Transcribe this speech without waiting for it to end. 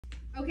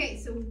Okay,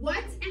 so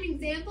what's an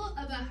example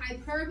of a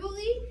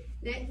hyperbole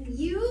that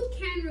you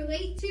can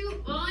relate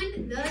to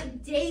on the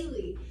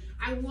daily?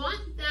 I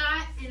want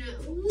that in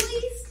at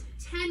least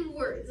 10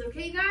 words,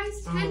 okay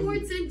guys?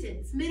 10-word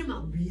sentence,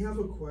 minimum. We have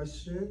a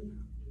question.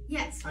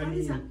 Yes, what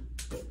is that?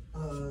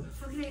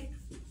 Okay.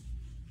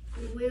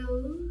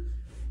 Will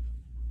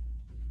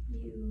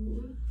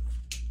you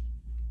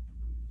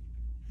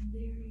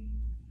marry?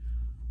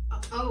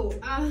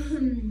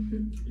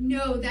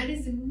 No, that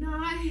is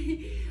not.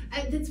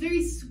 That's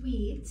very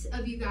sweet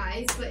of you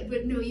guys,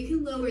 but no, you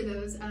can lower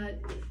those.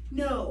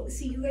 No,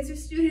 see, you guys are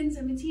students.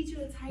 I'm a teacher.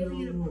 It's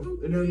highly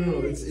inappropriate.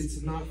 No,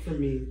 it's not for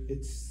me.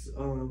 It's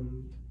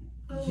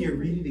Here,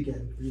 read it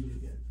again. Read it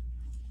again.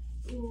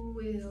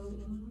 Will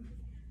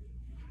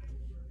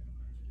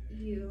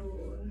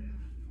you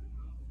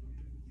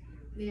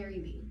marry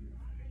me?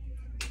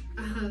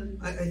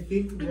 I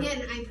think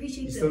again, I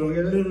appreciate you still don't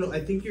get it? No. I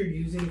think you're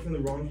using it from the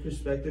wrong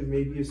perspective.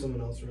 Maybe if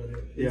someone else read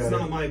it. It's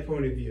not my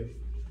point of view.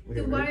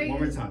 Okay, one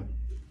more time.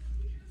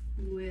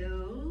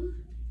 Will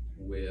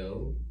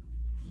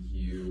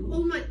you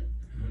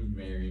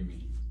marry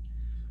me?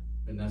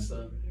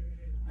 Vanessa,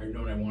 I've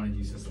known I wanted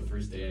you since the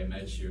first day I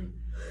met you.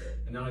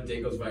 And now a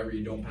day goes by where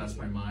you don't pass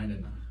my mind,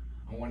 and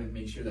I want to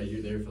make sure that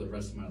you're there for the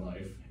rest of my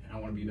life. And I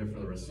want to be there for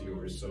the rest of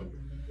yours. So,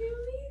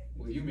 Really?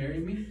 will you marry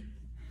me?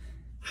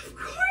 Of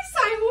course